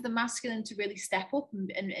nowhere for the masculine to really step up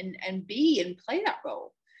and be and play that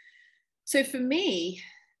role. So for me,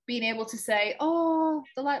 being able to say, oh,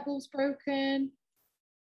 the light bulb's broken,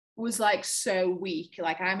 was like so weak.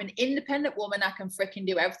 Like, I'm an independent woman, I can freaking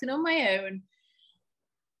do everything on my own.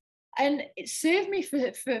 And it served me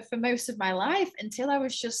for most of my life, until I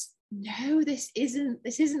was just, no, this isn't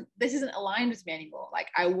aligned with me anymore. Like,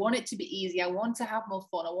 I want it to be easy. I want to have more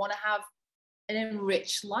fun. I want to have an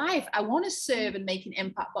enriched life. I want to serve and make an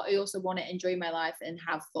impact, but I also want to enjoy my life and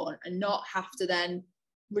have fun, and not have to then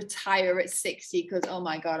retire at 60 because, oh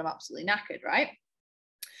my God, I'm absolutely knackered, right?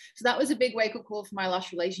 So that was a big wake-up call for my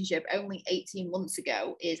last relationship only 18 months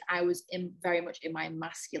ago, is I was very much in my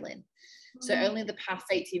masculine. So only the past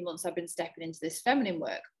 18 months I've been stepping into this feminine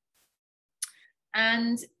work.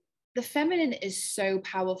 And the feminine is so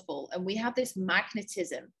powerful, and we have this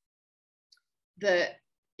magnetism that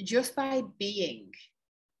just by being,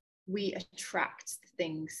 we attract the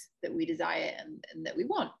things that we desire and that we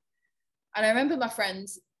want. And I remember my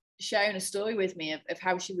friends sharing a story with me of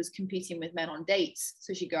how she was competing with men on dates.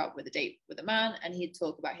 So she'd go out with a date with a man, and he'd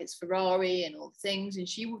talk about his Ferrari and all the things, and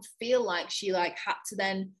she would feel like she had to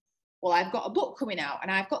then, well, I've got a book coming out, and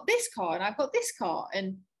I've got this car, and I've got this car.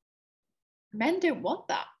 And men don't want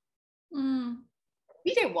that.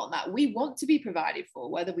 We don't want that. We want to be provided for,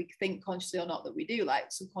 whether we think consciously or not that we do.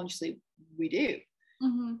 Like, subconsciously we do.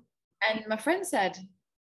 And my friend said,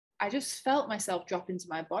 I just felt myself drop into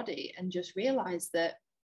my body and just realized that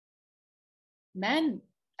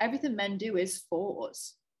everything men do is for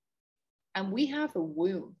us. And we have a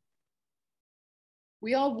womb.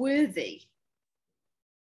 We are worthy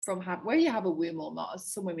from whether you have a womb or not.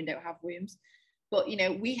 Some women don't have wombs, but you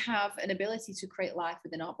know, we have an ability to create life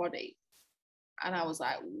within our body. And I was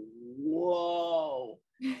like, whoa.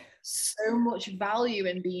 so much value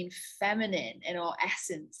in being feminine in our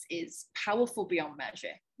essence is powerful beyond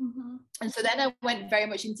measure. Mm-hmm. And so then I went very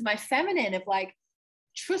much into my feminine of like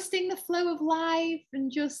trusting the flow of life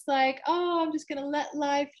and just like, oh, I'm just going to let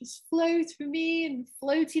life just flow through me and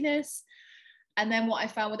floatiness. And then what I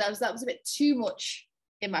found with that was a bit too much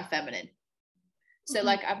in my feminine. So Mm-hmm.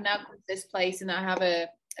 like I've now come to this place and I have a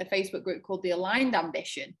Facebook group called The Aligned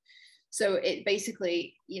Ambition. So it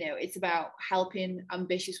basically, you know, it's about helping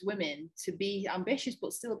ambitious women to be ambitious,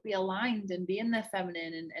 but still be aligned and be in their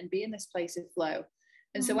feminine and be in this place of flow.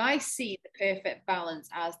 And so I see the perfect balance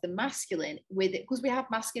as the masculine with it, because we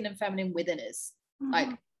have masculine and feminine within us. Mm-hmm. Like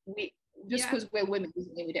we, just because we're women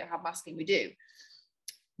doesn't mean we don't have masculine, we do.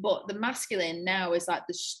 But the masculine now is like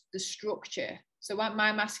the structure. So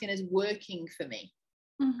my masculine is working for me.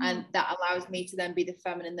 Mm-hmm. And that allows me to then be the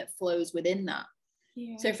feminine that flows within that.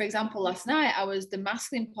 Yeah. So for example, last night the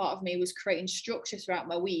masculine part of me was creating structure throughout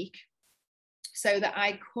my week so that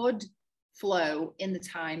I could flow in the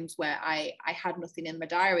times where I had nothing in my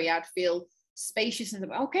diary. I'd feel spacious and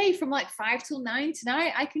okay, from like 5 till 9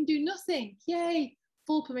 tonight, I can do nothing. Yay,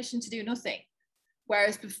 full permission to do nothing.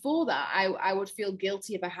 Whereas before that, I would feel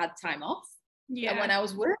guilty if I had time off. Yeah. And when I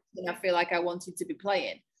was working, I feel like I wanted to be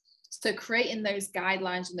playing. So creating those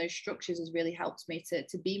guidelines and those structures has really helped me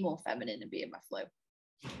to be more feminine and be in my flow.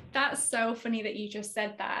 That's so funny that you just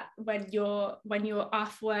said that. When you're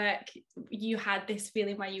off work, you had this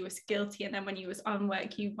feeling where you was guilty, and then when you was on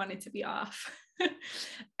work, you wanted to be off.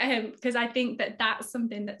 Because I think that that's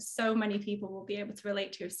something that so many people will be able to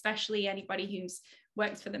relate to, especially anybody who's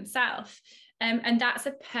worked for themselves. And that's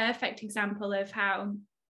a perfect example of how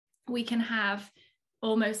we can have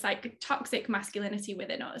almost like toxic masculinity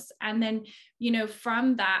within us. And then, you know,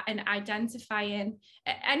 from that and identifying,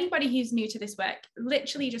 anybody who's new to this work,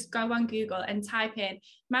 literally just go on Google and type in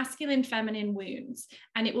masculine, feminine wounds,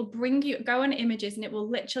 and it will bring you, go on images, and it will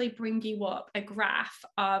literally bring you up a graph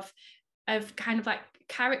of kind of like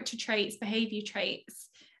character traits, behavior traits,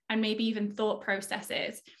 and maybe even thought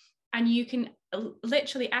processes. And you can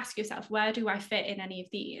literally ask yourself, where do I fit in any of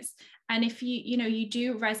these? And if you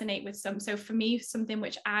do resonate with some, so for me, something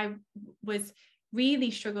which I was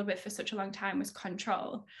really struggled with for such a long time was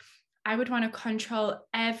control. I would want to control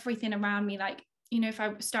everything around me. Like, you know, if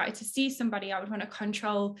I started to see somebody, I would want to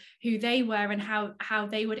control who they were and how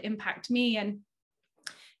they would impact me. And,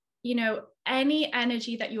 you know, any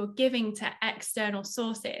energy that you're giving to external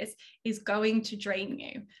sources is going to drain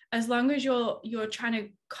you. As long as you're trying to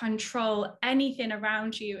control anything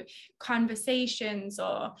around you, conversations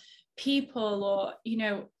or people or, you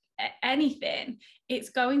know, anything, it's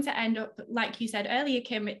going to end up, like you said earlier,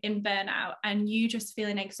 Kim, in burnout, and you just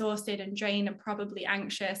feeling exhausted and drained and probably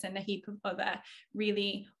anxious and a heap of other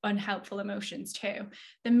really unhelpful emotions too.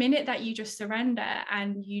 The minute that you just surrender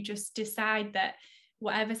and you just decide that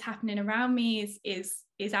whatever's happening around me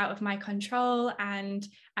is out of my control, and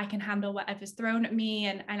I can handle whatever's thrown at me,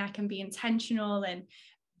 and I can be intentional, and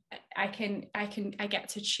I get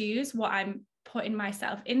to choose what I'm putting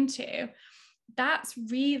myself into. That's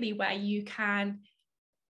really where you can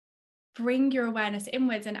bring your awareness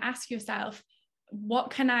inwards and ask yourself, what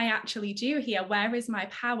can I actually do here? Where is my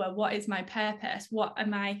power? What is my purpose? What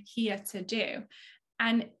am I here to do?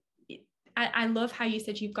 And I love how you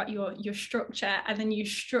said you've got your structure, and then you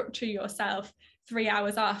structure yourself 3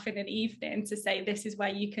 hours off in an evening to say this is where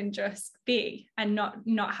you can just be and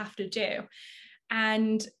not have to do.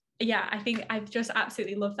 And yeah, I think I just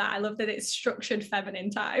absolutely love that. I love that it's structured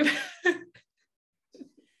feminine time.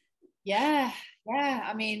 Yeah.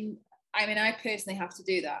 I mean, I personally have to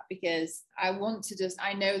do that because I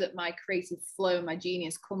know that my creative flow, my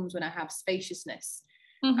genius comes when I have spaciousness.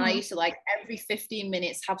 Mm-hmm. And I used to like every 15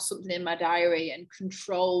 minutes have something in my diary and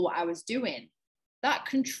control what I was doing. That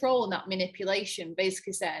control and that manipulation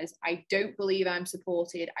basically says, I don't believe I'm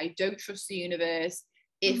supported. I don't trust the universe.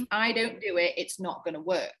 If mm-hmm. I don't do it, it's not going to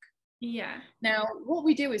work. Yeah. Now, what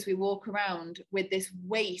we do is we walk around with this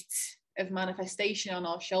weight of manifestation on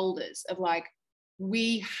our shoulders of like,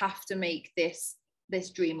 we have to make this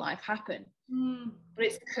dream life happen. Mm. But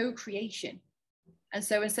it's co-creation. And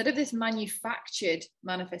so instead of this manufactured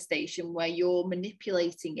manifestation where you're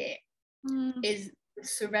manipulating it, is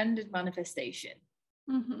surrendered manifestation.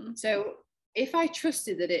 Mm-hmm. So if I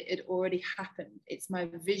trusted that it had already happened, it's my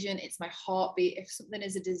vision, it's my heartbeat. If something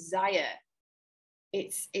is a desire,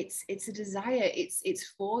 it's a desire.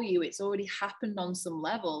 It's for you. It's already happened on some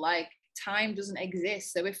level. Like time doesn't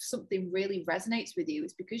exist. So if something really resonates with you,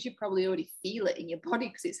 it's because you probably already feel it in your body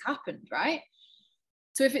because it's happened, right?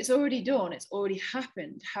 So if it's already done, it's already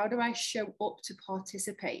happened, how do I show up to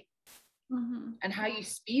participate? Mm-hmm. And how you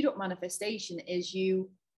speed up manifestation is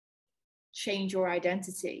you change your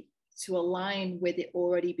identity to align with it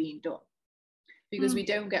already being done. Because we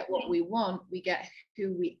don't get what we want, we get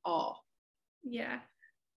who we are. Yeah.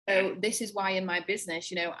 So this is why in my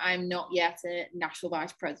business, I'm not yet a national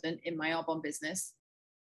vice president in my Arbonne business,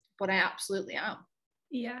 but I absolutely am.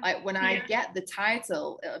 Yeah. Like when I get the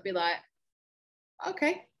title, it'll be like,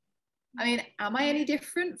 okay. I mean, am I any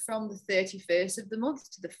different from the 31st of the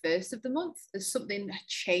month to the 1st of the month? There's something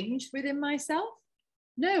changed within myself?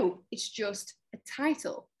 No, it's just a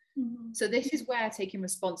title. Mm-hmm. So this is where taking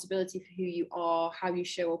responsibility for who you are, how you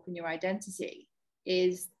show up in your identity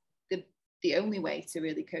is the only way to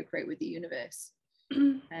really co-create with the universe.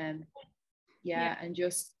 And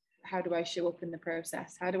just how do I show up in the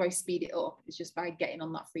process? How do I speed it up? It's just by getting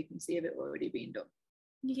on that frequency of it already being done.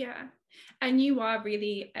 Yeah. And you are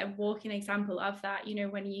really a walking example of that,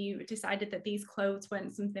 when you decided that these clothes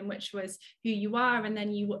weren't something which was who you are, and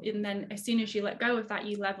then as soon as you let go of that,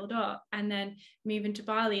 you leveled up, and then moving to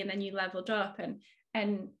Bali, and then you leveled up,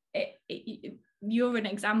 and you're an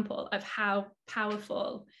example of how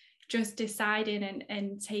powerful just deciding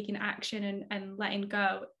and taking action and letting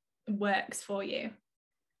go works for you.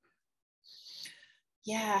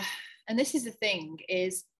 Yeah. And this is the thing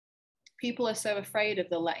is, people are so afraid of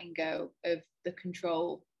the letting go of the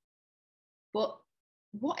control. But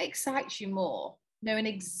what excites you more? Knowing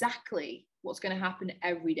exactly what's going to happen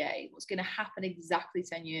every day, what's going to happen exactly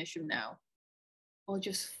 10 years from now, or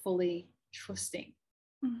just fully trusting?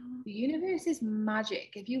 Mm-hmm. The universe is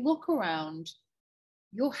magic. If you look around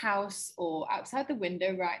your house or outside the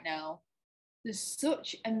window right now, there's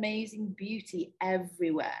such amazing beauty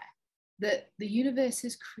everywhere that the universe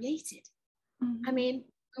has created. Mm-hmm. I mean,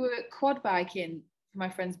 we were quad biking for my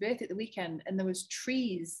friend's birthday at the weekend, and there was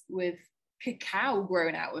trees with cacao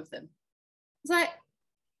growing out of them. It's like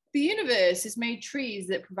the universe has made trees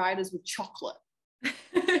that provide us with chocolate.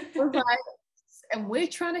 And we're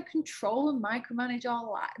trying to control and micromanage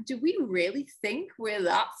our life. Do we really think we're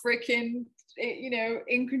that freaking,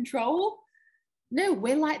 in control? No,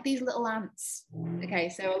 we're like these little ants. Okay,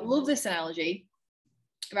 so I love this analogy.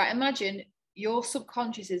 Right, imagine your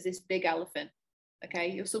subconscious is this big elephant.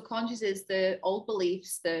 Okay, your subconscious is the old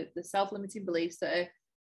beliefs, the self-limiting beliefs that are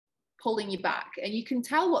pulling you back, and you can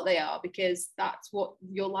tell what they are because that's what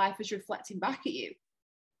your life is reflecting back at you.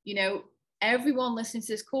 Everyone listening to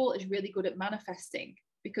this call is really good at manifesting,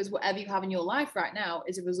 because whatever you have in your life right now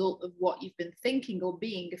is a result of what you've been thinking or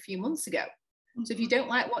being a few months ago. Mm-hmm. So if you don't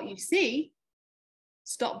like what you see,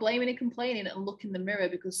 stop blaming and complaining and look in the mirror,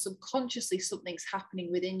 because subconsciously something's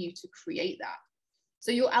happening within you to create that.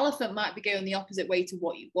 So your elephant might be going the opposite way to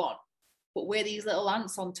what you want, but we're these little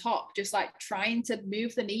ants on top, just like trying to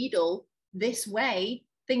move the needle this way,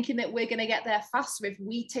 thinking that we're going to get there faster if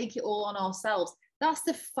we take it all on ourselves. That's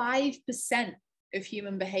the 5% of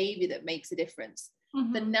human behavior that makes a difference.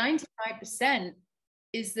 Mm-hmm. The 95%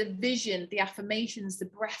 is the vision, the affirmations, the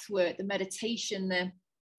breath work, the meditation, the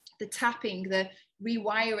tapping, the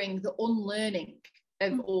rewiring, the unlearning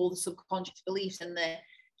of all the subconscious beliefs and the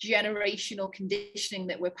generational conditioning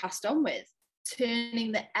that we're passed on with,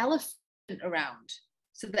 turning the elephant around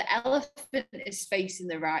so the elephant is facing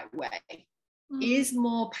the right way, is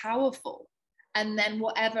more powerful. And then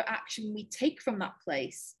whatever action we take from that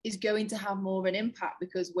place is going to have more of an impact,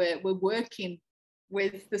 because we're working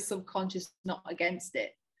with the subconscious, not against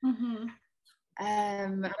it. Mm-hmm.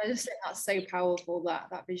 And I just think that's so powerful,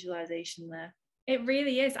 that visualization there. It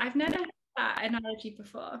really is. I've never heard that analogy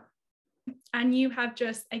before. And you have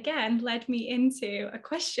just, again, led me into a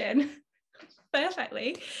question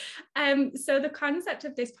perfectly. So the concept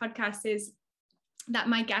of this podcast is that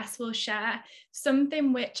my guests will share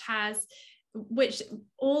something which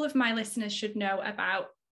all of my listeners should know about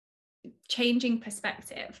changing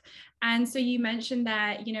perspective. And so you mentioned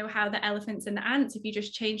there, how the elephants and the ants, if you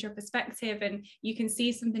just change your perspective and you can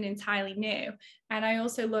see something entirely new. And I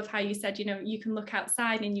also love how you said, you can look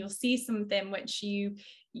outside and you'll see something which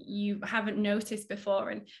you haven't noticed before.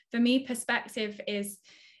 And for me, perspective is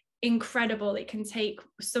incredible. It can take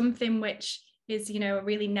something which is, a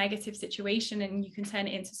really negative situation, and you can turn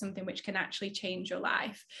it into something which can actually change your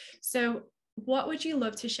life. So what would you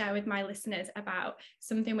love to share with my listeners about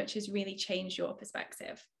something which has really changed your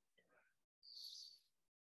perspective?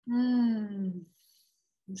 This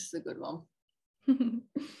is a good one.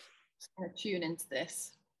 Just going to tune into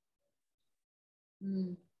this.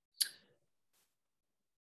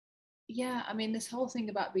 Yeah, I mean, this whole thing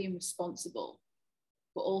about being responsible,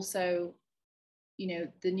 but also,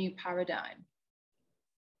 the new paradigm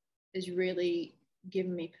has really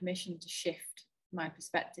given me permission to shift my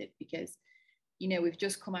perspective, because we've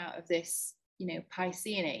just come out of this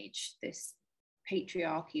Piscean age, this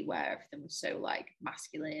patriarchy where everything was so like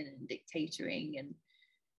masculine and dictatoring, and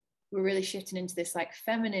we're really shifting into this like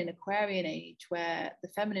feminine Aquarian age where the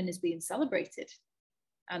feminine is being celebrated,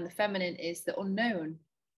 and the feminine is the unknown,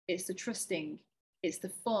 it's the trusting, it's the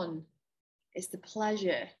fun, it's the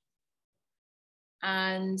pleasure.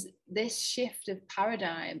 And this shift of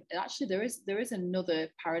paradigm, actually there is another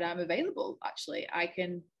paradigm available. Actually, I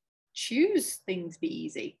can choose things be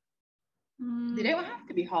easy. They don't have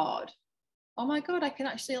to be hard. Oh my God, I can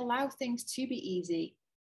actually allow things to be easy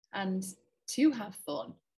and to have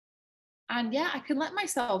fun. And yeah, I can let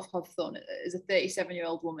myself have fun as a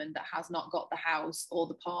 37-year-old woman that has not got the house or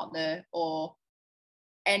the partner or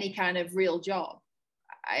any kind of real job.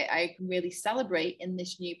 I can really celebrate in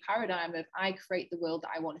this new paradigm of I create the world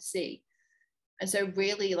that I want to see. And so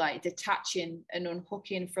really like detaching and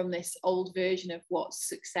unhooking from this old version of what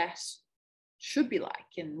success should be like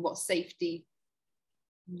and what safety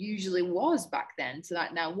usually was back then, to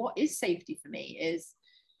that now what is safety for me is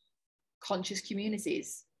conscious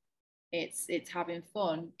communities. It's having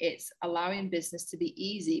fun. It's allowing business to be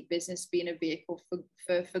easy, business being a vehicle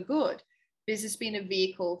for good, business being a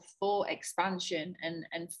vehicle for expansion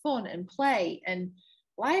and fun and play. And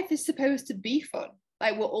life is supposed to be fun.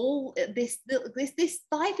 Like we're all this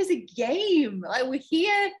life is a game. Like we're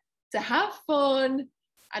here to have fun,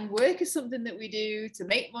 and work is something that we do to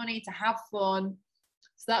make money, to have fun.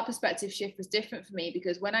 So that perspective shift was different for me,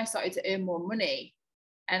 because when I started to earn more money,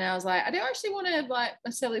 and I was like, I don't actually want to like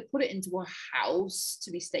necessarily put it into a house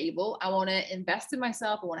to be stable. I want to invest in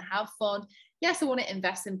myself. I want to have fun. Yes, I want to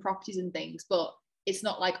invest in properties and things, but it's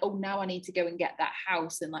not like, oh, now I need to go and get that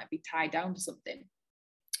house and like be tied down to something.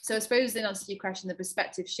 So I suppose in answer to your question, the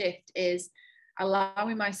perspective shift is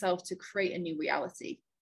allowing myself to create a new reality,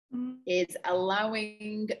 is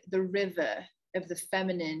allowing the river of the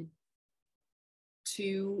feminine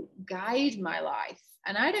to guide my life.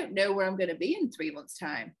 And I don't know where I'm going to be in 3 months'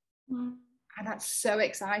 time. And that's so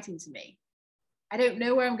exciting to me. I don't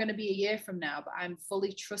know where I'm going to be a year from now, but I'm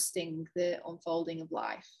fully trusting the unfolding of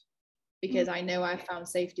life, because I know I've found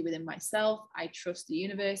safety within myself. I trust the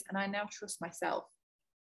universe, and I now trust myself.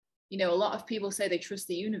 You know, a lot of people say they trust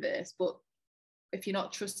the universe, but if you're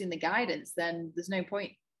not trusting the guidance, then there's no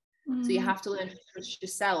point. So you have to learn to trust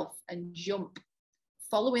yourself and jump,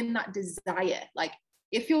 following that desire. Like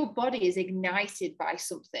if your body is ignited by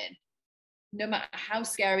something, no matter how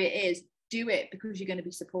scary it is, do it, because you're going to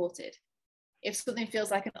be supported. If something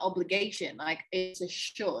feels like an obligation, like it's a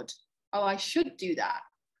should, oh, I should do that,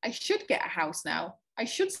 I should get a house now, I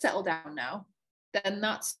should settle down now, then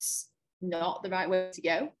that's not the right way to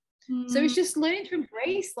go. So it's just learning to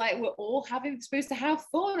embrace, like we're all supposed to have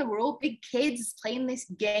fun, and we're all big kids playing this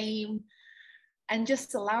game, and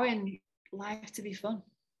just allowing life to be fun.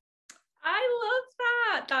 I love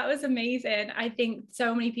that. That was amazing. I think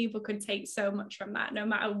so many people could take so much from that, no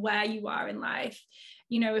matter where you are in life.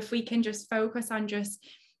 You know, if we can just focus on just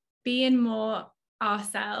being more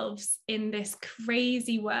ourselves in this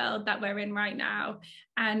crazy world that we're in right now,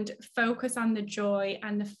 and focus on the joy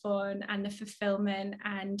and the fun and the fulfillment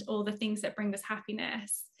and all the things that bring us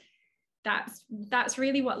happiness, that's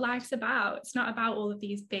really what life's about. It's not about all of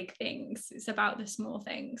these big things, it's about the small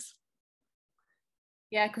things.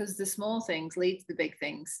 Yeah, because the small things lead to the big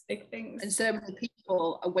things. Big things. And so many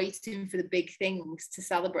people are waiting for the big things to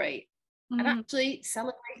celebrate. And actually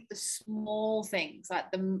celebrate the small things, like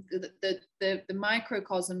the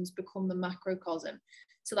microcosms become the macrocosm.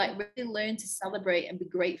 So like really learn to celebrate and be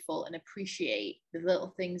grateful and appreciate the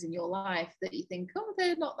little things in your life that you think, oh,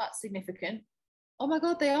 they're not that significant. Oh my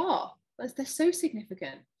God, they are. They're so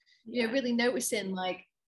significant. You know, really noticing like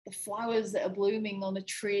the flowers that are blooming on a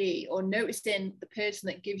tree, or noticing the person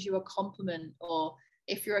that gives you a compliment, or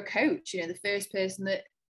if you're a coach, you know, the first person that,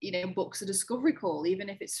 you know, books a discovery call, even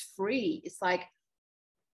if it's free. It's like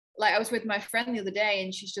I was with my friend the other day,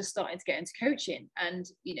 and she's just starting to get into coaching, and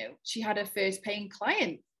you know, she had her first paying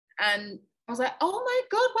client, and I was like, oh my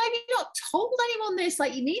God, why have you not told anyone this?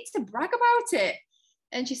 Like, you need to brag about it.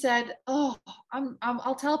 And she said, oh,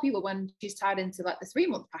 I'll tell people when she's tied into like the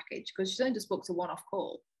 3-month package, because she's only just booked a one-off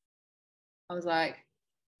call. I was like,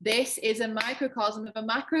 this is a microcosm of a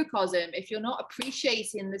macrocosm. If you're not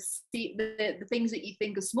appreciating the things that you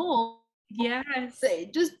think are small, yes,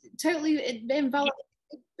 it just totally invalidates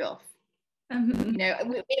stuff. You know,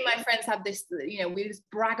 me and my friends have this, you know, we just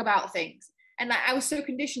brag about things. And like, I was so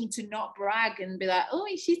conditioned to not brag and be like, oh,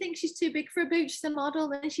 she thinks she's too big for a boot, she's a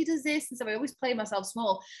model, and she does this. And so I always play myself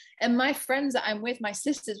small. And my friends that I'm with, my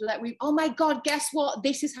sisters, were like, oh my God, guess what?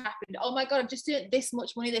 This has happened. Oh my God, I've just earned this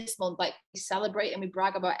much money this month. Like, we celebrate and we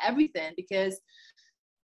brag about everything, because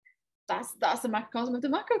that's the macrocosm of the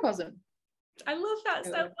macrocosm. I love that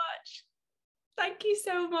so much. Thank you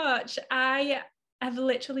so much. I have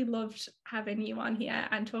literally loved having you on here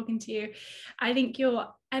and talking to you. I think you're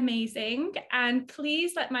amazing. And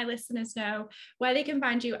please let my listeners know where they can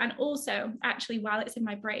find you. And also, actually, while it's in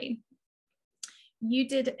my brain, you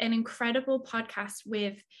did an incredible podcast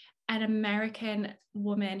with an American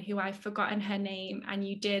woman who I've forgotten her name. And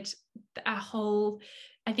you did a whole,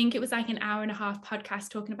 I think it was like an 1.5-hour podcast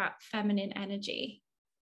talking about feminine energy.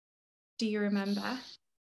 Do you remember?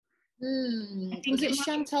 I think it was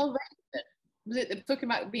Chantel Raven. Was it talking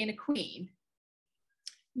about being a queen?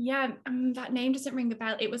 Yeah, that name doesn't ring a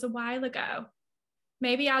bell. It was a while ago.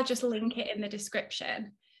 Maybe I'll just link it in the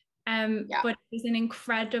description. But it was an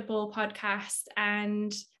incredible podcast,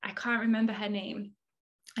 and I can't remember her name.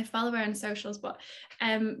 I follow her on socials, but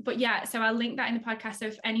yeah, so I'll link that in the podcast. So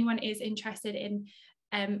if anyone is interested in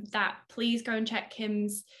that, please go and check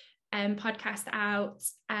Kim's podcast out,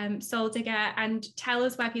 Soul Digger, and tell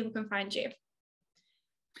us where people can find you.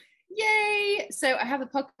 Yay! So I have a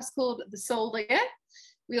podcast called The Soul Digger.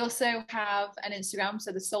 We also have an Instagram,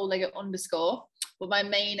 so the Soul Digger _, but my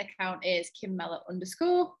main account is Kim Mellor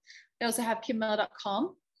 _. I also have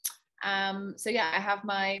kimmellor.com. So yeah, I have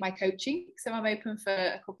my coaching. So I'm open for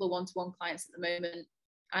a couple of one-to-one clients at the moment.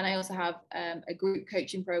 And I also have a group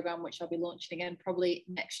coaching program, which I'll be launching again probably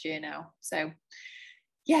next year now. So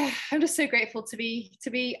yeah, I'm just so grateful to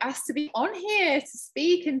be asked to be on here to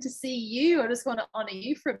speak and to see you. I just want to honor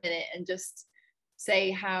you for a minute and just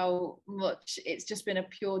say how much it's just been a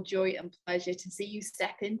pure joy and pleasure to see you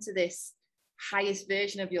step into this highest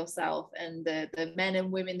version of yourself, and the men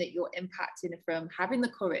and women that you're impacting from having the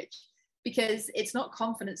courage, because it's not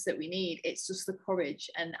confidence that we need, it's just the courage.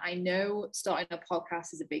 And I know starting a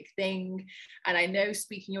podcast is a big thing, and I know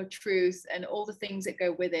speaking your truth and all the things that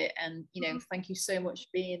go with it. And thank you so much for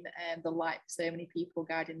being the light for so many people,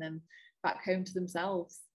 guiding them back home to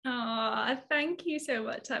themselves. Oh, thank you so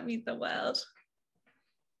much. That means the world.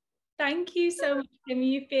 Thank you so much, Kim.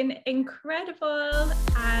 You've been incredible,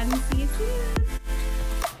 and see you soon.